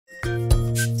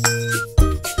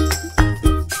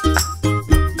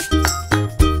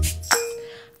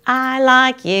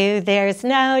like you, there's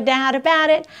no doubt about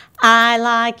it. I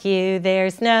like you,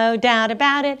 there's no doubt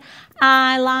about it.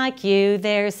 I like you,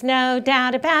 there's no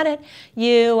doubt about it.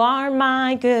 You are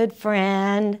my good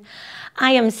friend.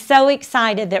 I am so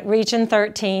excited that Region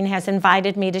 13 has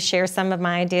invited me to share some of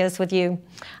my ideas with you.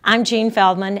 I'm Jean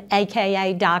Feldman,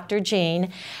 a.k.a. Dr.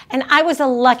 Jean, and I was a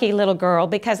lucky little girl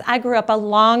because I grew up a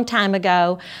long time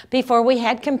ago before we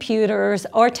had computers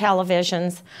or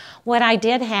televisions. What I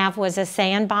did have was a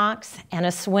sandbox and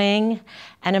a swing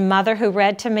and a mother who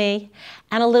read to me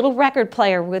and a little record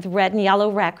player with red and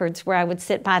yellow records where I would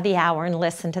sit by the hour and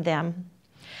listen to them.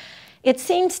 It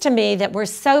seems to me that we're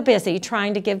so busy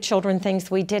trying to give children things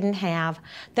we didn't have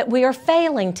that we are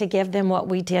failing to give them what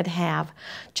we did have.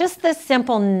 Just the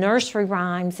simple nursery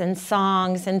rhymes and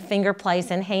songs and finger plays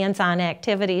and hands-on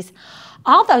activities,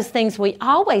 all those things we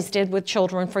always did with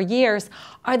children for years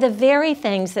are the very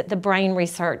things that the brain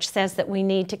research says that we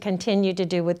need to continue to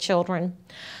do with children.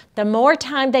 The more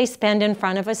time they spend in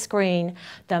front of a screen,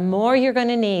 the more you're going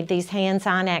to need these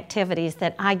hands-on activities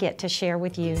that I get to share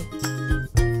with you.